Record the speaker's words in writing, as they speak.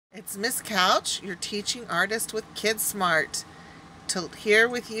It's Miss Couch, your teaching artist with Kid Smart, here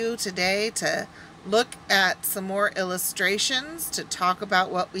with you today to look at some more illustrations, to talk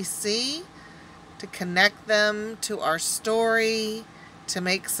about what we see, to connect them to our story, to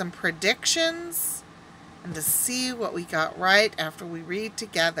make some predictions, and to see what we got right after we read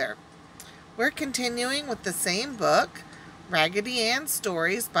together. We're continuing with the same book, Raggedy Ann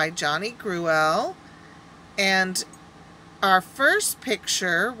Stories by Johnny Gruelle, and our first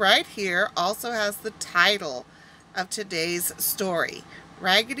picture right here also has the title of today's story,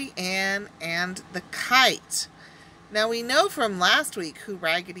 Raggedy Ann and the Kite. Now we know from last week who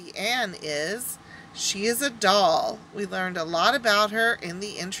Raggedy Ann is. She is a doll. We learned a lot about her in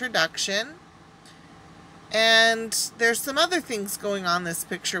the introduction. And there's some other things going on in this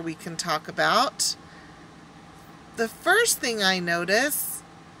picture we can talk about. The first thing I notice,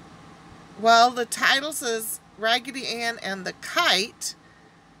 well, the title says Raggedy Ann and the Kite,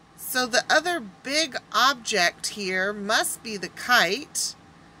 so the other big object here must be the kite.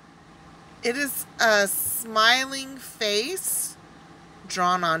 It is a smiling face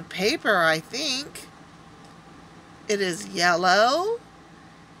drawn on paper, I think. It is yellow.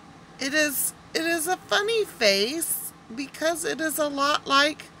 It is a funny face because it is a lot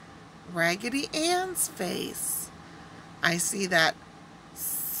like Raggedy Ann's face. I see that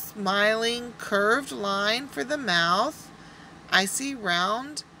smiling curved line for the mouth. I see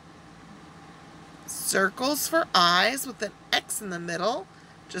round circles for eyes with an X in the middle,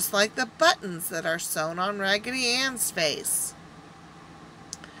 just like the buttons that are sewn on Raggedy Ann's face.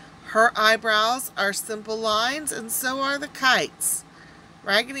 Her eyebrows are simple lines, and so are the kite's.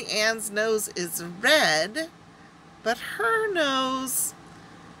 Raggedy Ann's nose is red, but her nose,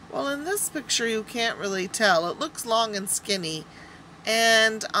 well, in this picture you can't really tell. It looks long and skinny.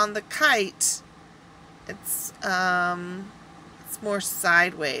 And on the kite, it's more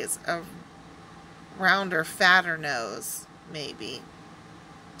sideways, a rounder, fatter nose, maybe.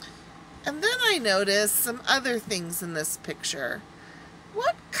 And then I noticed some other things in this picture.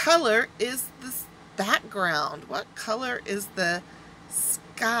 What color is this background? What color is the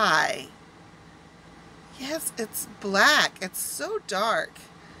sky? Yes, it's black. It's so dark.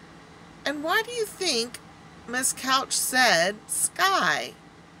 And why do you think Miss Couch said sky?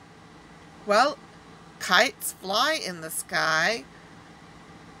 Well, kites fly in the sky,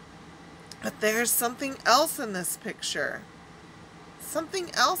 but there's something else in this picture. Something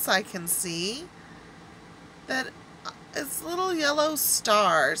else I can see that is little yellow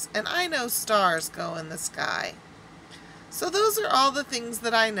stars, and I know stars go in the sky. So those are all the things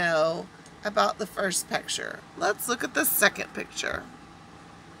that I know about the first picture. Let's look at the second picture.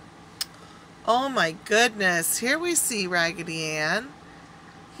 Oh my goodness, here we see Raggedy Ann.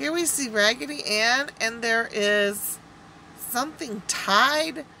 Here we see Raggedy Ann, and there is something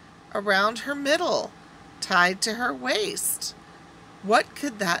tied around her middle, tied to her waist. What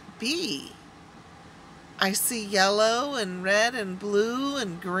could that be? I see yellow and red and blue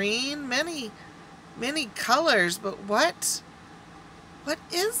and green, many colors, but what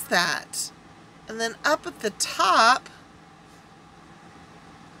is that? And then up at the top,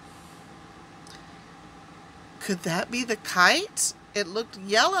 could that be the kite? It looked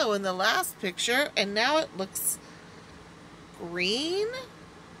yellow in the last picture, and now it looks green.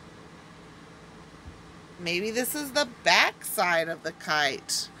 Maybe this is the back side of the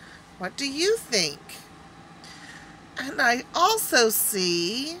kite. What do you think? And I also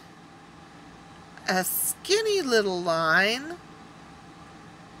see a skinny little line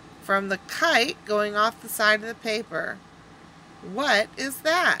from the kite going off the side of the paper. What is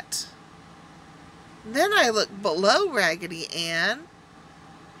that? Then I look below Raggedy Ann,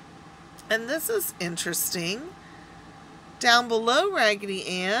 and this is interesting. Down below Raggedy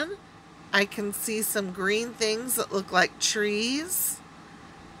Ann, I can see some green things that look like trees.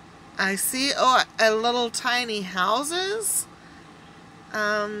 I see, a little tiny houses.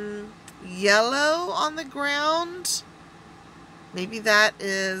 Yellow on the ground. Maybe that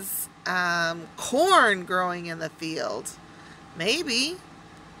is corn growing in the field. Maybe.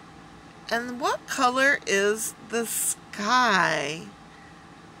 And what color is the sky?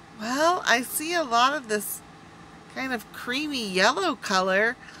 Well, I see a lot of this kind of creamy yellow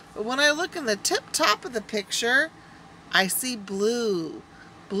color, but when I look in the tip top of the picture, I see blue.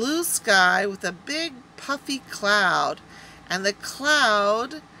 Blue sky with a big puffy cloud, and the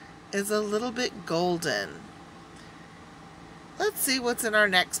cloud is a little bit golden. Let's see what's in our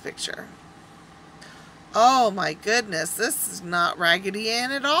next picture. Oh my goodness, this is not Raggedy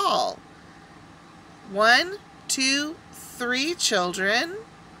Ann at all. 1, 2, 3 children.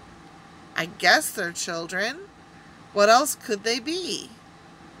 I guess they're children. What else could they be?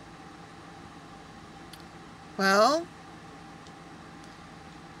 Well,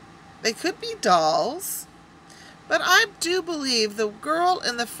 they could be dolls, but I do believe the girl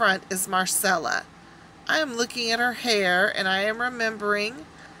in the front is Marcella. I am looking at her hair, and I am remembering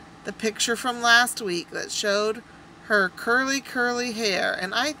the picture from last week that showed her curly hair,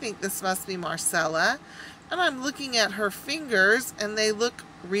 and I think this must be Marcella. And I'm looking at her fingers, and they look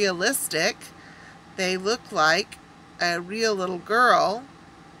realistic. They look like a real little girl.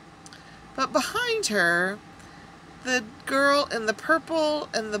 But behind her, the girl in the purple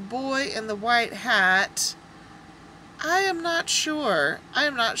and the boy in the white hat, I am not sure. I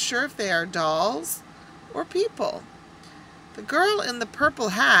am not sure if they are dolls or people. The girl in the purple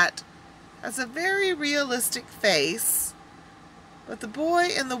hat has a very realistic face, but the boy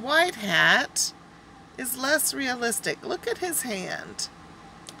in the white hat is less realistic. Look at his hand.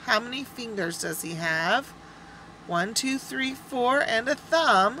 How many fingers does he have? 1, 2, 3, 4, and a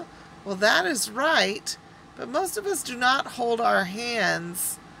thumb. Well, that is right, but most of us do not hold our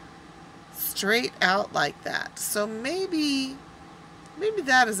hands straight out like that. So maybe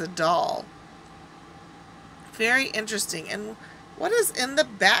that is a doll. Very interesting. And what is in the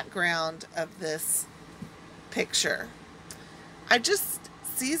background of this picture? I just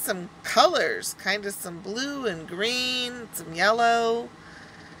see some colors, kind of some blue and green, some yellow.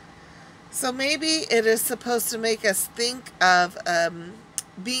 So maybe it is supposed to make us think of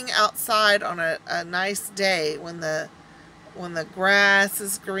being outside on a nice day when the grass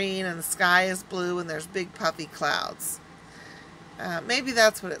is green and the sky is blue and there's big puffy clouds. Maybe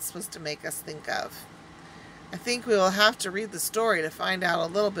that's what it's supposed to make us think of. I think we will have to read the story to find out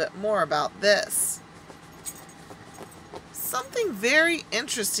a little bit more about this. Something very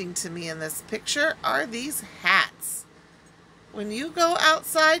interesting to me in this picture are these hats. When you go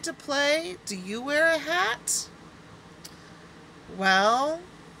outside to play, do you wear a hat? Well,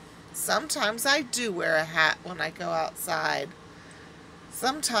 sometimes I do wear a hat when I go outside.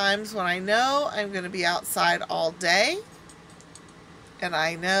 Sometimes when I know I'm going to be outside all day, and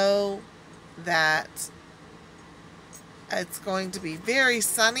I know that it's going to be very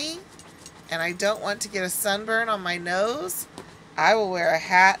sunny, and I don't want to get a sunburn on my nose, I will wear a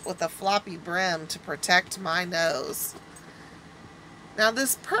hat with a floppy brim to protect my nose. Now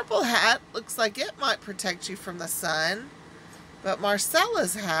this purple hat looks like it might protect you from the sun, but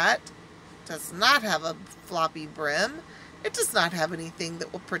Marcella's hat does not have a floppy brim. It does not have anything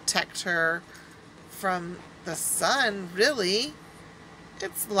that will protect her from the sun, really.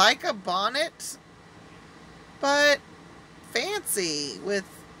 It's like a bonnet, but fancy, with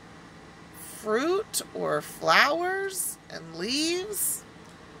fruit or flowers and leaves.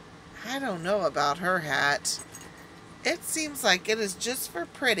 I don't know about her hat. It seems like it is just for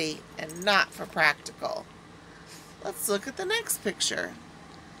pretty and not for practical. Let's look at the next picture.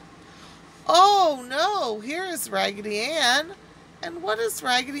 Oh no, here is Raggedy Ann. And what is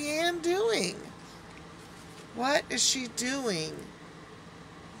Raggedy Ann doing? What is she doing?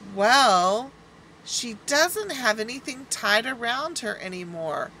 Well, she doesn't have anything tied around her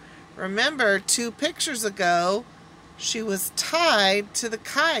anymore. Remember, 2 pictures ago, she was tied to the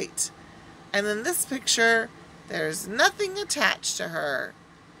kite. And in this picture, there's nothing attached to her.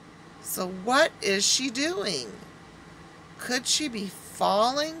 So what is she doing? Could she be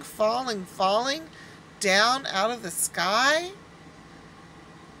falling down out of the sky?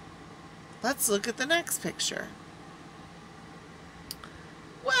 Let's look at the next picture.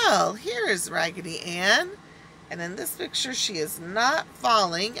 Well, here is Raggedy Ann, and in this picture she is not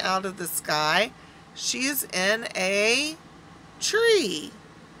falling out of the sky. She is in a tree.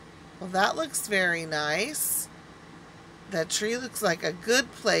 Well, that looks very nice. That tree looks like a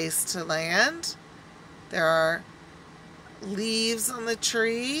good place to land. There are leaves on the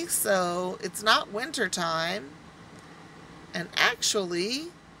tree, so it's not winter time. And actually,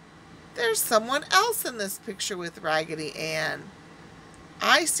 there's someone else in this picture with Raggedy Ann.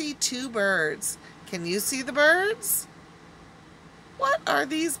 I see 2 birds. Can you see the birds? What are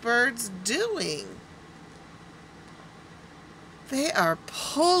these birds doing? They are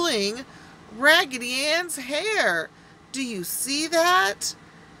pulling Raggedy Ann's hair. Do you see that?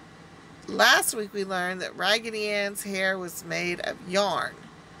 Last week we learned that Raggedy Ann's hair was made of yarn,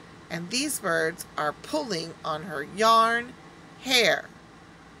 and these birds are pulling on her yarn hair.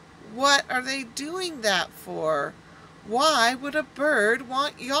 What are they doing that for? Why would a bird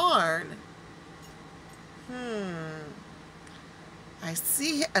want yarn? I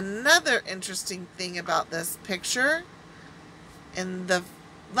see another interesting thing about this picture. In the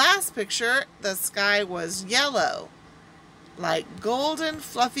last picture, the sky was yellow, like golden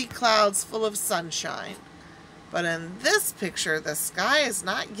fluffy clouds full of sunshine. But in this picture, the sky is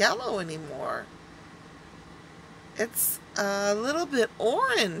not yellow anymore. It's a little bit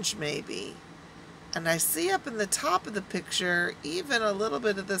orange maybe. And I see up in the top of the picture, even a little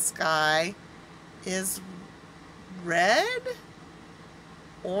bit of the sky is red?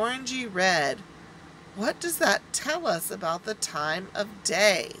 Orangey red. What does that tell us about the time of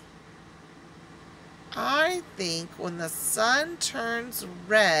day? I think when the sun turns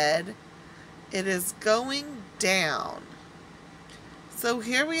red, it is going down. So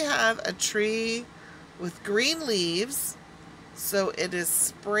here we have a tree with green leaves, so it is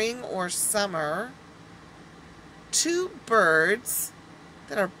spring or summer. Two birds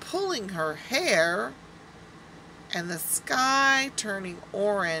that are pulling her hair, and the sky turning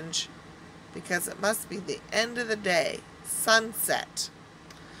orange because it must be the end of the day, sunset.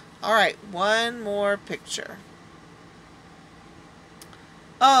 All right, one more picture.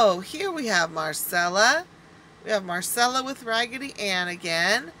 Oh, here we have Marcella. We have Marcella with Raggedy Ann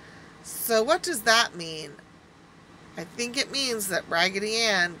again. So what does that mean? I think it means that Raggedy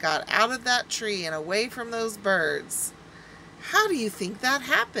Ann got out of that tree and away from those birds. How do you think that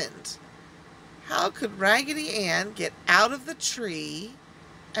happened? How could Raggedy Ann get out of the tree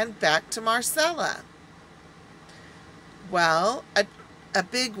and back to Marcella? Well, a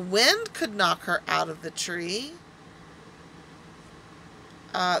big wind could knock her out of the tree.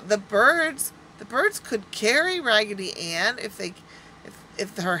 The birds could carry Raggedy Ann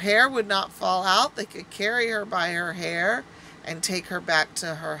if her hair would not fall out. They could carry her by her hair and take her back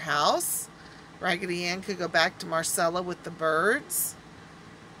to her house. Raggedy Ann could go back to Marcella with the birds.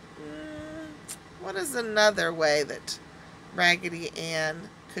 What is another way that Raggedy Ann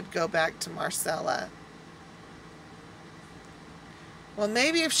could go back to Marcella? Well,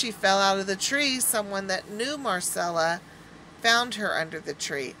 maybe if she fell out of the tree, someone that knew Marcella found her under the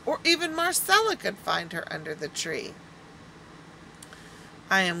tree. Or even Marcella could find her under the tree.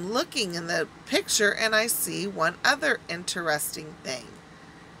 I am looking in the picture and I see one other interesting thing.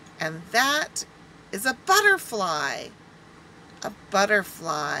 And that is a butterfly. A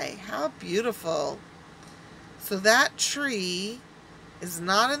butterfly. How beautiful. So that tree is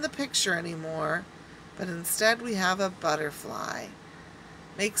not in the picture anymore, but instead we have a butterfly.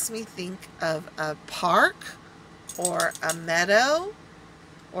 Makes me think of a park or a meadow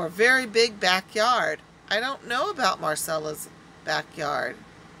or a very big backyard. I don't know about Marcella's backyard.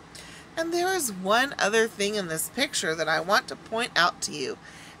 And there is one other thing in this picture that I want to point out to you,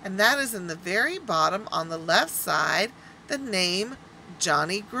 and that is in the very bottom on the left side, the name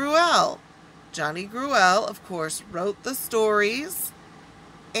Johnny Gruelle. Johnny Gruelle, of course, wrote the stories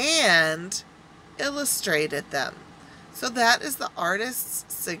and illustrated them. So that is the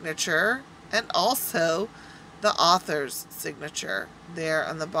artist's signature and also the author's signature there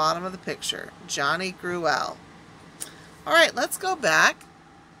on the bottom of the picture, Johnny Gruelle. All right, let's go back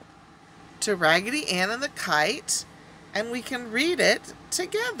to Raggedy Ann and the Kite, and we can read it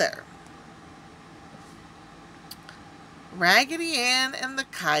together. Raggedy Ann and the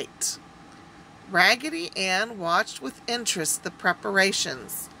Kite. Raggedy Ann watched with interest the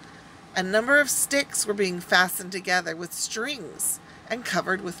preparations. A number of sticks were being fastened together with strings and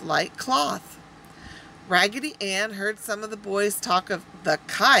covered with light cloth. Raggedy Ann heard some of the boys talk of the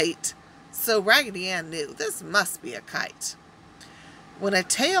kite, so Raggedy Ann knew this must be a kite. When a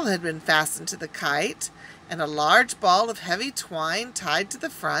tail had been fastened to the kite and a large ball of heavy twine tied to the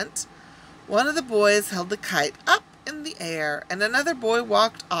front, one of the boys held the kite up in the air and another boy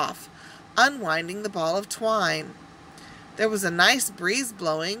walked off, unwinding the ball of twine. There was a nice breeze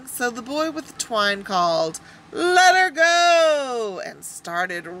blowing, so the boy with the twine called, "Let her go!" and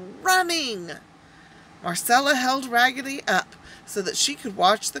started running. Marcella held Raggedy up so that she could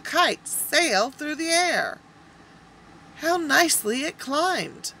watch the kite sail through the air. How nicely it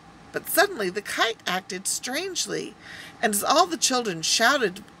climbed! But suddenly the kite acted strangely, and as all the children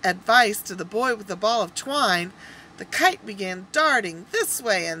shouted advice to the boy with the ball of twine, the kite began darting this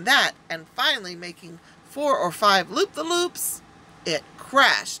way and that, and finally making 4 or 5 loop-the-loops, it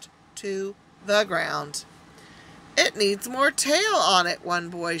crashed to the ground. "It needs more tail on it," one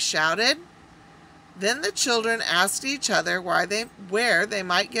boy shouted. Then the children asked each other where they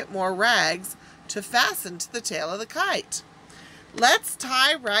might get more rags to fasten to the tail of the kite. "Let's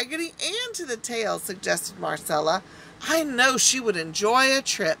tie Raggedy Ann to the tail," suggested Marcella. "I know she would enjoy a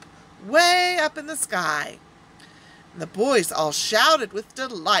trip way up in the sky." The boys all shouted with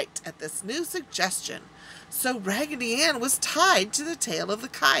delight at this new suggestion, so Raggedy Ann was tied to the tail of the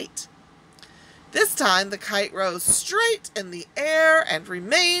kite. This time the kite rose straight in the air and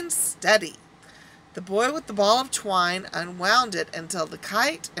remained steady. The boy with the ball of twine unwound it until the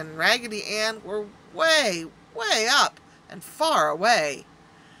kite and Raggedy Ann were way, way up and far away.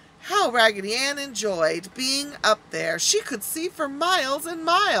 How Raggedy Ann enjoyed being up there. She could see for miles and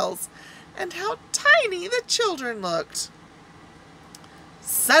miles, and how tiny the children looked.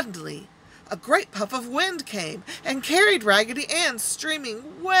 Suddenly, a great puff of wind came and carried Raggedy Ann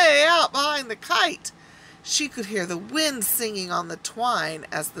streaming way out behind the kite. She could hear the wind singing on the twine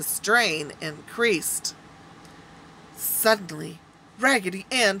as the strain increased. Suddenly, Raggedy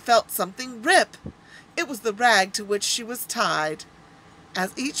Ann felt something rip. It was the rag to which she was tied.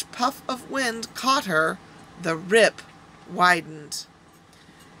 As each puff of wind caught her, the rip widened.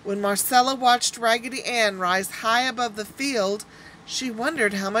 When Marcella watched Raggedy Ann rise high above the field, she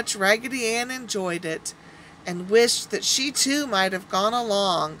wondered how much Raggedy Ann enjoyed it, and wished that she too might have gone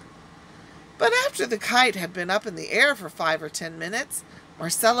along. But after the kite had been up in the air for 5 or 10 minutes,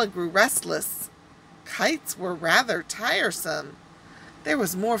 Marcella grew restless. Kites were rather tiresome. There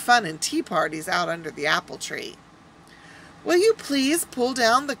was more fun in tea parties out under the apple tree. "Will you please pull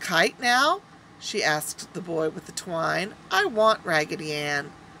down the kite now?" she asked the boy with the twine. "I want Raggedy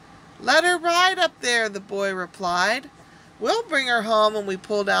Ann." "Let her ride up there," the boy replied. "We'll bring her home when we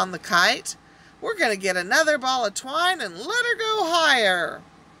pull down the kite. We're going to get another ball of twine and let her go higher."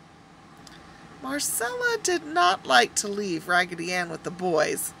 Marcella did not like to leave Raggedy Ann with the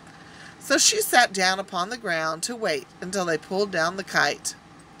boys, so she sat down upon the ground to wait until they pulled down the kite.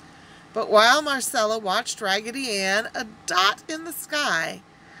 But while Marcella watched Raggedy Ann, a dot in the sky,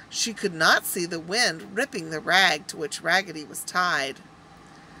 she could not see the wind ripping the rag to which Raggedy was tied.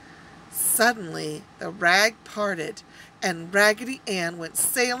 Suddenly, the rag parted, and Raggedy Ann went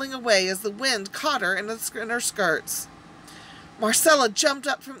sailing away as the wind caught her in her skirts. Marcella jumped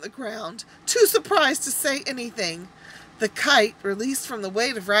up from the ground, too surprised to say anything. The kite, released from the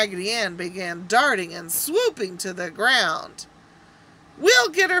weight of Raggedy Ann, began darting and swooping to the ground. "We'll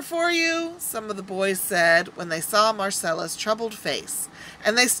get her for you," some of the boys said when they saw Marcella's troubled face,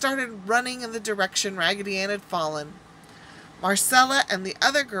 and they started running in the direction Raggedy Ann had fallen. Marcella and the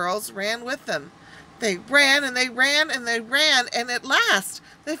other girls ran with them. They ran and they ran and they ran, and at last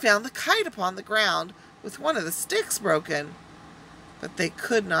they found the kite upon the ground with one of the sticks broken. But they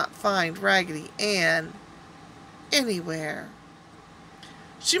could not find Raggedy Ann anywhere.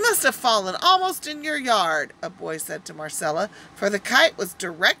 "She must have fallen almost in your yard," a boy said to Marcella, "for the kite was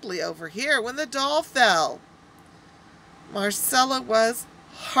directly over here when the doll fell." Marcella was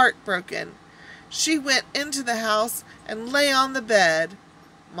heartbroken. She went into the house and lay on the bed.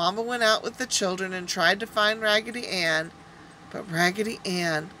 Mama went out with the children and tried to find Raggedy Ann, but Raggedy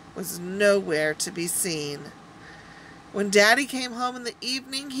Ann was nowhere to be seen. When Daddy came home in the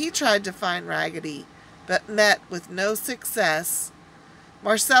evening, he tried to find Raggedy, but met with no success.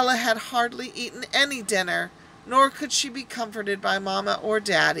 Marcella had hardly eaten any dinner, nor could she be comforted by Mama or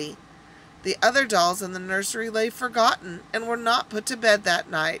Daddy. The other dolls in the nursery lay forgotten and were not put to bed that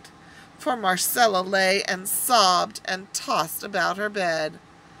night, for Marcella lay and sobbed and tossed about her bed.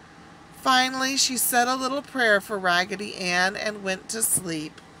 Finally, she said a little prayer for Raggedy Ann and went to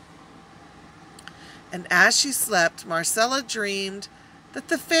sleep. And as she slept, Marcella dreamed that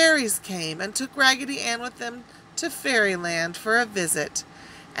the fairies came and took Raggedy Ann with them to Fairyland for a visit,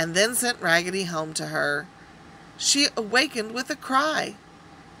 and then sent Raggedy home to her. She awakened with a cry.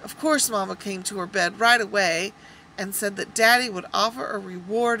 Of course, Mama came to her bed right away and said that Daddy would offer a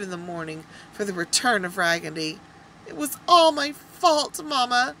reward in the morning for the return of Raggedy. "It was all my fault,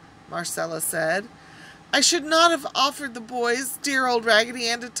 Mama," Marcella said. "I should not have offered the boys dear old Raggedy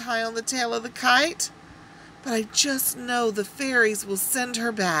Ann to tie on the tail of the kite. But I just know the fairies will send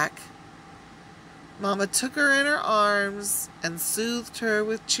her back." Mama took her in her arms and soothed her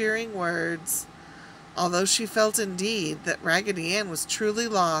with cheering words, although she felt indeed that Raggedy Ann was truly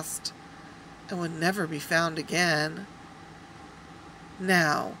lost and would never be found again.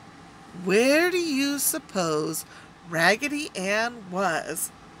 Now, where do you suppose Raggedy Ann was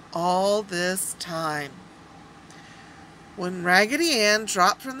all this time? When Raggedy Ann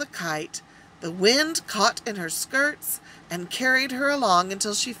dropped from the kite, the wind caught in her skirts and carried her along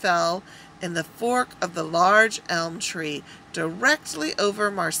until she fell in the fork of the large elm tree directly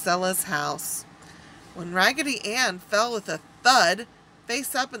over Marcella's house. When Raggedy Ann fell with a thud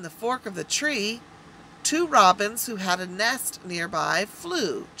face up in the fork of the tree, 2 robins who had a nest nearby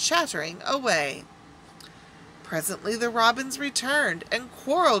flew, chattering, away. Presently the robins returned and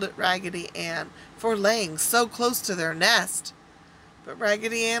quarreled at Raggedy Ann for laying so close to their nest. But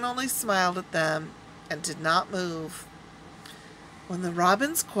Raggedy Ann only smiled at them and did not move. When the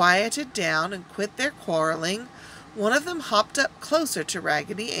robins quieted down and quit their quarreling, one of them hopped up closer to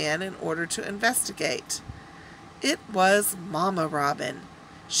Raggedy Ann in order to investigate. It was Mama Robin.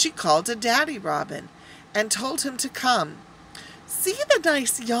 She called to Daddy Robin and told him to come. "See the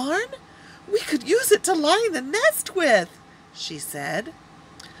nice yarn? We could use it to line the nest with," she said.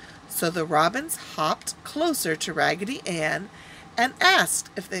 So the robins hopped closer to Raggedy Ann and asked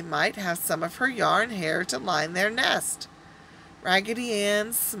if they might have some of her yarn hair to line their nest. Raggedy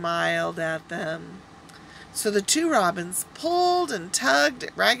Ann smiled at them. So the two robins pulled and tugged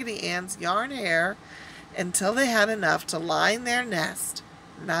at Raggedy Ann's yarn hair until they had enough to line their nest,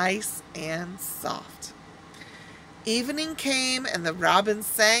 nice and soft. Evening came and the robins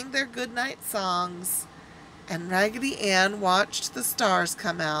sang their goodnight songs, and Raggedy Ann watched the stars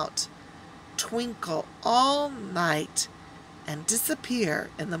come out, twinkle all night, and disappear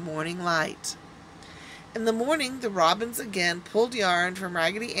in the morning light. In the morning, the robins again pulled yarn from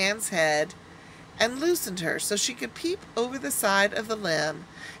Raggedy Ann's head and loosened her so she could peep over the side of the limb.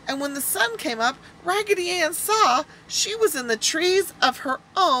 And when the sun came up, Raggedy Ann saw she was in the trees of her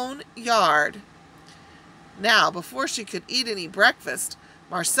own yard. Now, before she could eat any breakfast,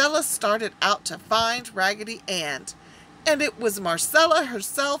 Marcella started out to find Raggedy Ann. And it was Marcella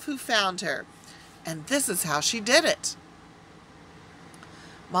herself who found her. And this is how she did it.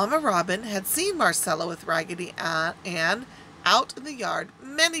 Mama Robin had seen Marcella with Raggedy Ann out in the yard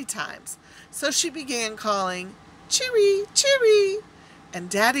many times, so she began calling, "Cheery, cheery!" And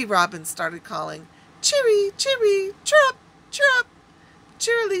Daddy Robin started calling, "Cheery, cheery, chirrup, chirrup,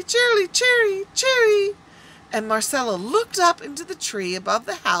 cheerily, cheerily, cheery, cheery!" And Marcella looked up into the tree above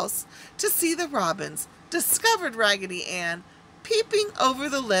the house to see the robins, discovered Raggedy Ann peeping over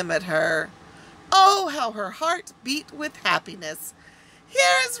the limb at her. Oh, how her heart beat with happiness.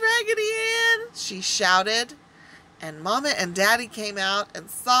 "Here is Raggedy Ann!" she shouted. And Mama and Daddy came out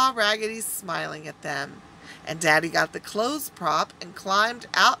and saw Raggedy smiling at them. And Daddy got the clothes prop and climbed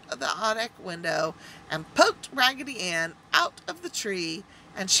out of the attic window and poked Raggedy Ann out of the tree,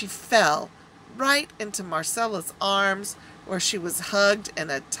 and she fell right into Marcella's arms, where she was hugged in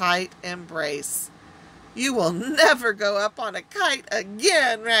a tight embrace. "You will never go up on a kite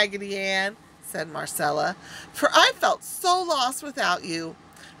again, Raggedy Ann," said Marcella, "for I felt so lost without you.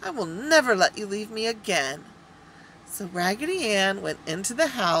 I will never let you leave me again." So Raggedy Ann went into the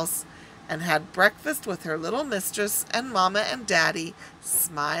house and had breakfast with her little mistress, and Mama and Daddy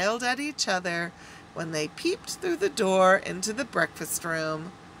smiled at each other when they peeped through the door into the breakfast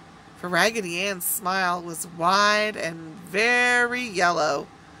room. For Raggedy Ann's smile was wide and very yellow.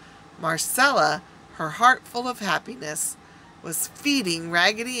 Marcella, her heart full of happiness, was feeding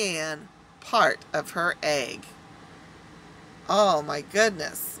Raggedy Ann part of her egg. Oh my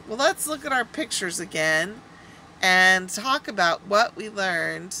goodness. Well, let's look at our pictures again and talk about what we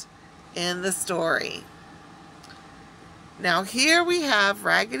learned in the story. Now here we have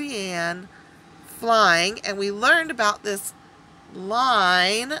Raggedy Ann flying, and we learned about this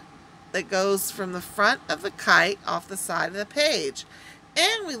line that goes from the front of the kite off the side of the page.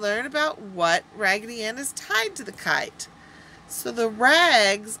 And we learned about what Raggedy Ann is tied to the kite. So the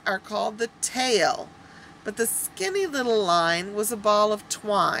rags are called the tail, but the skinny little line was a ball of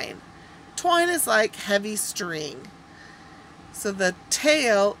twine. Twine is like heavy string. So the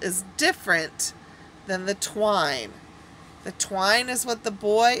tail is different than the twine. The twine is what the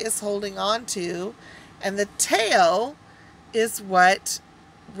boy is holding on to, and the tail is what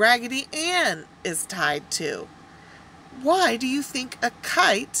Raggedy Ann is tied to. Why do you think a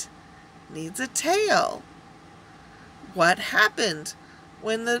kite needs a tail? What happened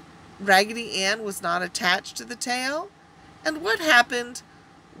when the Raggedy Ann was not attached to the tail? And what happened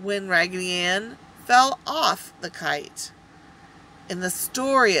when Raggedy Ann fell off the kite? In the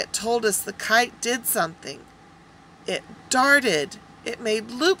story, it told us the kite did something. It darted, it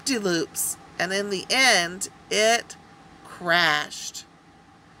made loop-de-loops, and in the end, it crashed.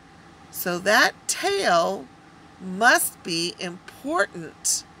 So that tail must be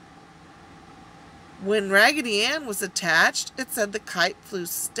important. When Raggedy Ann was attached, it said the kite flew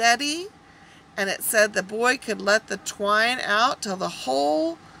steady, and it said the boy could let the twine out till the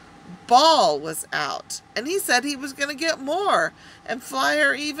whole ball was out. And he said he was going to get more and fly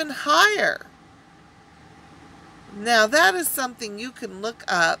her even higher. Now that is something you can look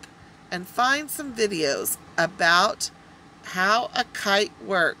up and find some videos about how a kite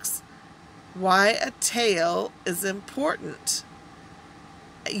works, why a tail is important.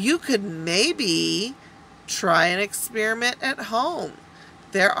 You could maybe try an experiment at home.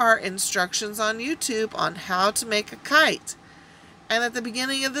 There are instructions on YouTube on how to make a kite. And at the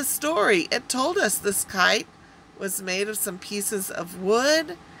beginning of the story, it told us this kite was made of some pieces of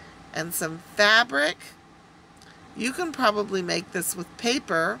wood and some fabric. You can probably make this with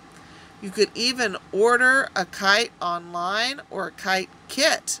paper. You could even order a kite online or a kite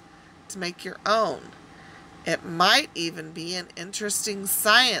kit to make your own. It might even be an interesting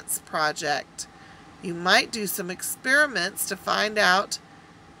science project. You might do some experiments to find out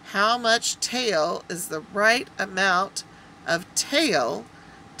how much tail is the right amount of tail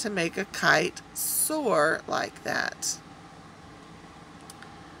to make a kite soar like that.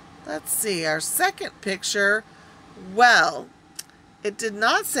 Let's see, our second picture. Well, it did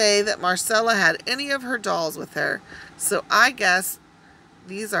not say that Marcella had any of her dolls with her, so I guess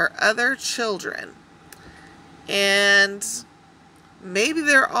these are other children. And maybe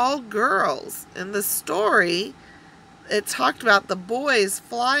they're all girls. In the story, it talked about the boys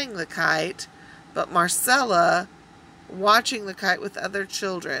flying the kite, but Marcella watching the kite with other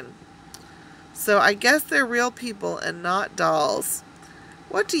children. So I guess they're real people and not dolls.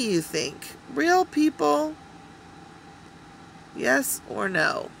 What do you think? Real people? Yes or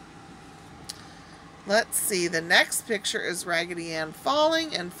no? Let's see. The next picture is Raggedy Ann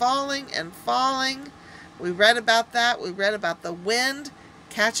falling and falling and falling. We read about that. We read about the wind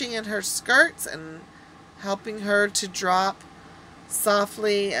catching in her skirts and helping her to drop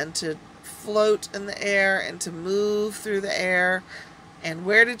softly and to float in the air and to move through the air. And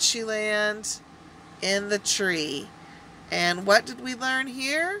where did she land? In the tree. And what did we learn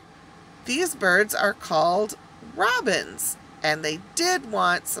here? These birds are called robins, and they did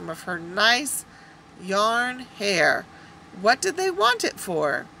want some of her nice yarn hair. What did they want it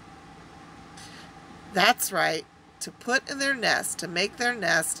for? That's right, to put in their nest, to make their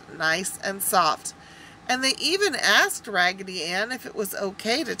nest nice and soft. And they even asked Raggedy Ann if it was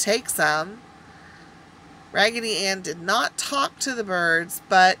okay to take some. Raggedy Ann did not talk to the birds,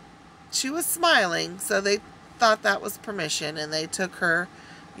 but she was smiling, so they thought that was permission, and they took her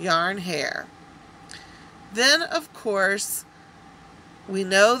yarn hair. Then, of course, we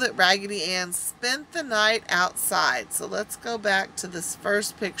know that Raggedy Ann spent the night outside. So let's go back to this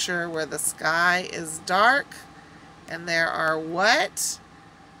first picture where the sky is dark, and there are what?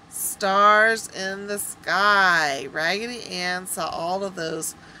 Stars in the sky. Raggedy Ann saw all of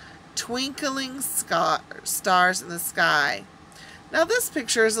those twinkling stars in the sky. Now this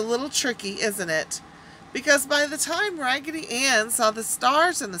picture is a little tricky, isn't it? Because by the time Raggedy Ann saw the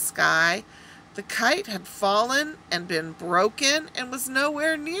stars in the sky, the kite had fallen and been broken and was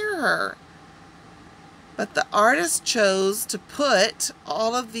nowhere near her. But the artist chose to put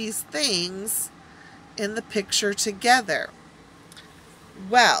all of these things in the picture together.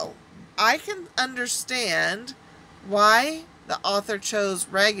 Well, I can understand why the author chose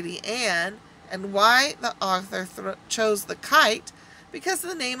Raggedy Ann and why the author chose the kite, because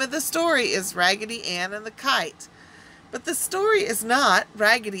the name of the story is Raggedy Ann and the Kite. But the story is not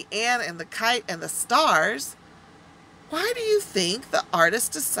Raggedy Ann and the Kite and the Stars. Why do you think the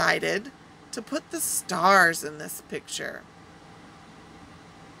artist decided to put the stars in this picture?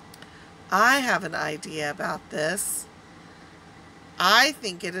 I have an idea about this. I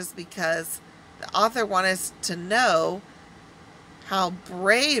think it is because the author wanted us to know how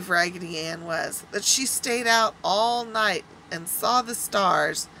brave Raggedy Ann was, that she stayed out all night and saw the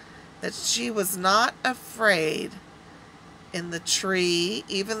stars, that she was not afraid in the tree,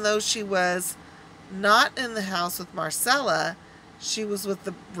 even though she was not in the house with Marcella. She was with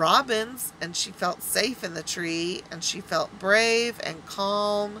the robins, and she felt safe in the tree, and she felt brave and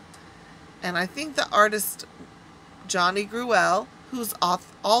calm. And I think the artist, Johnny Gruelle, who's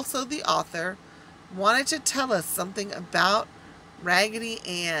also the author, wanted to tell us something about Raggedy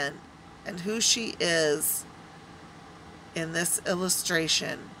Ann and who she is in this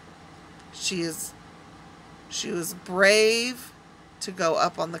illustration. She was brave to go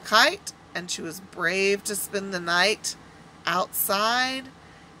up on the kite, and she was brave to spend the night outside,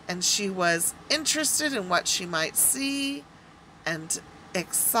 and she was interested in what she might see and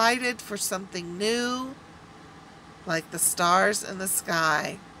excited for something new, like the stars in the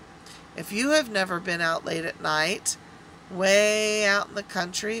sky. If you have never been out late at night, way out in the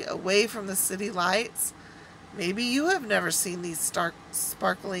country, away from the city lights, maybe you have never seen these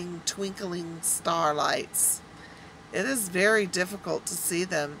sparkling, twinkling starlights. It is very difficult to see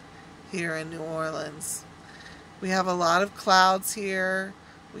them here in New Orleans. We have a lot of clouds here.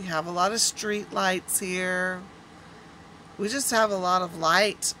 We have a lot of street lights here. We just have a lot of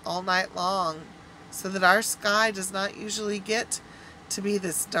light all night long, so that our sky does not usually get to be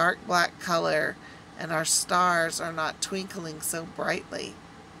this dark black color, and our stars are not twinkling so brightly.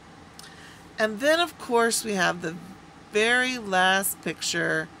 And then, of course, we have the very last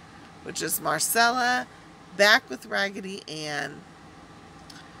picture, which is Marcella back with Raggedy Ann.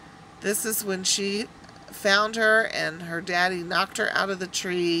 This is when she found her and her daddy knocked her out of the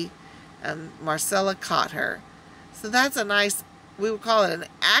tree, and Marcella caught her. So that's a nice we would call it an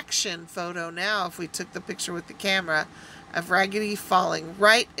action photo now if we took the picture with the camera, of Raggedy falling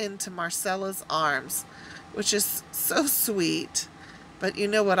right into Marcella's arms, which is so sweet. But you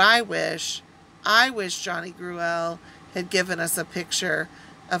know what I wish? I wish Johnny Gruelle had given us a picture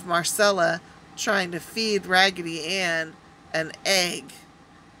of Marcella trying to feed Raggedy Ann an egg.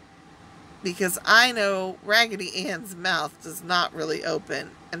 Because I know Raggedy Ann's mouth does not really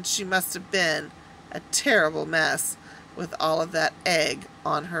open, and she must have been a terrible mess with all of that egg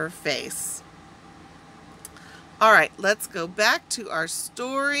on her face. All right, let's go back to our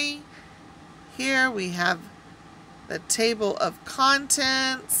story. Here we have the table of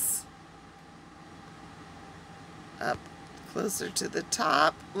contents. Up closer to the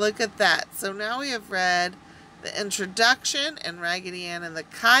top. Look at that. So now we have read the introduction and Raggedy Ann and the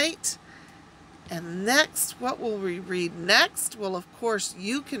Kite. And next, what will we read next? Well, of course,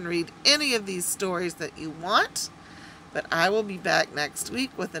 you can read any of these stories that you want. But I will be back next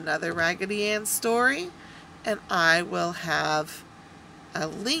week with another Raggedy Ann story. And I will have a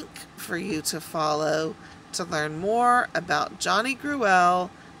link for you to follow to learn more about Johnny Gruelle,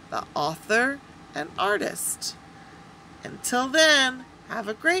 the author and artist. Until then, have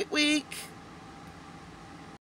a great week.